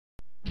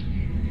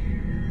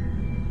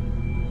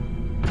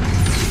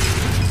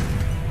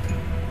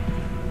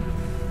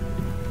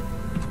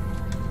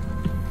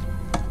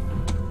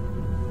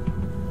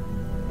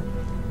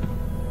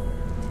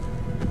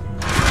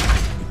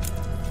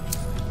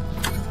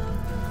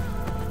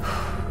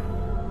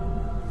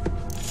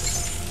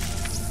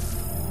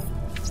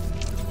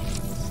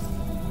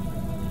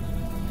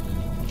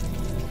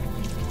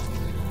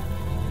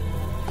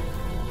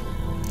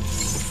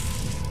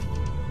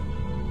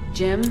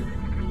Jim?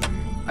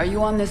 Are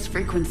you on this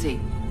frequency?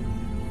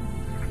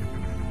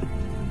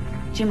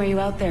 Jim, are you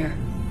out there?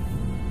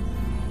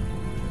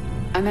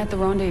 I'm at the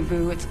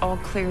rendezvous. It's all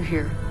clear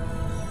here.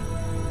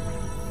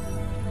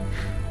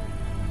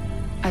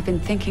 I've been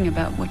thinking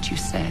about what you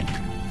said.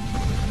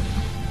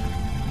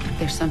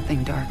 There's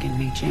something dark in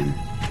me, Jim.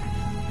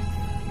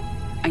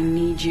 I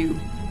need you.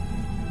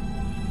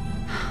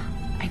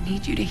 I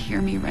need you to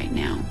hear me right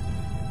now.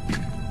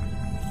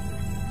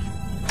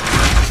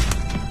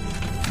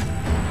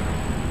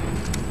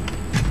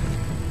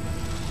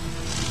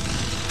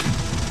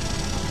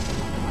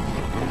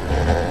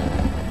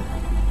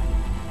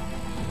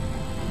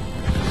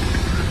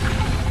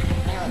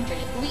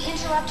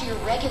 Your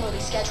regularly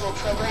scheduled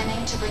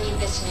programming to bring you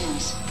this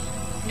news.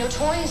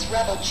 Notorious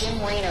rebel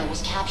Jim Raynor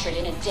was captured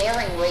in a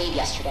daring raid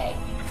yesterday.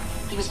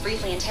 He was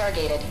briefly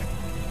interrogated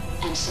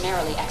and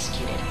summarily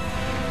executed.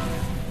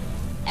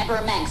 Emperor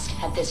Mengsk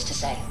had this to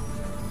say.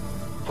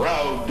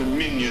 Proud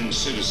Dominion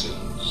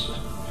citizens,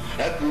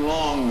 at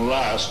long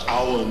last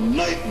our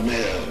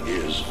nightmare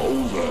is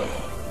over.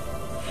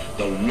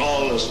 The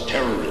lawless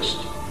terrorist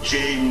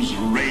James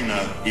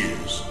Raynor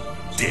is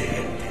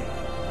dead.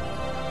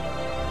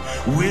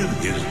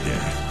 With his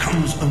death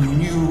comes a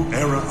new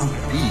era of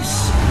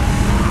peace.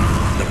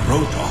 The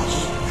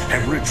Protoss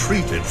have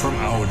retreated from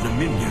our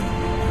dominion,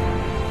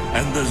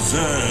 and the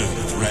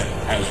Zerg threat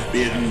has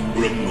been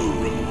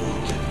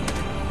removed.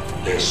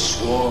 Their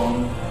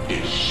swarm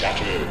is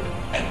shattered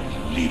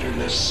and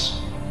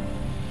leaderless.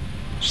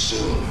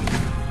 Soon,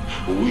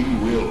 we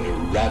will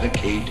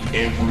eradicate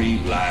every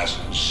last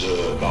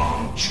Zerg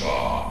on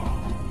Char.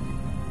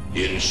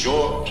 In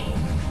short,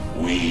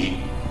 we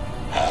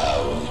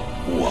have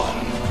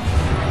won.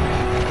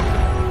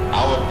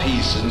 Our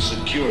peace and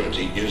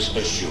security is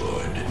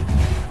assured.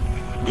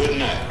 Good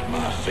night,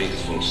 my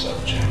faithful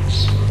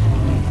subjects.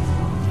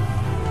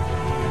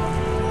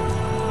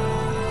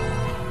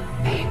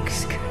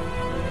 Mengsk.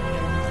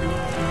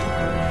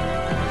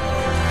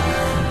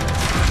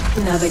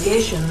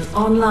 Navigation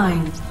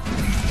online.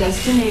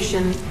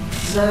 Destination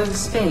Zerg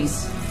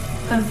space.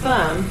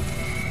 Confirm.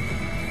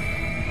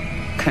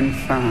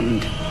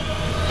 Confirmed.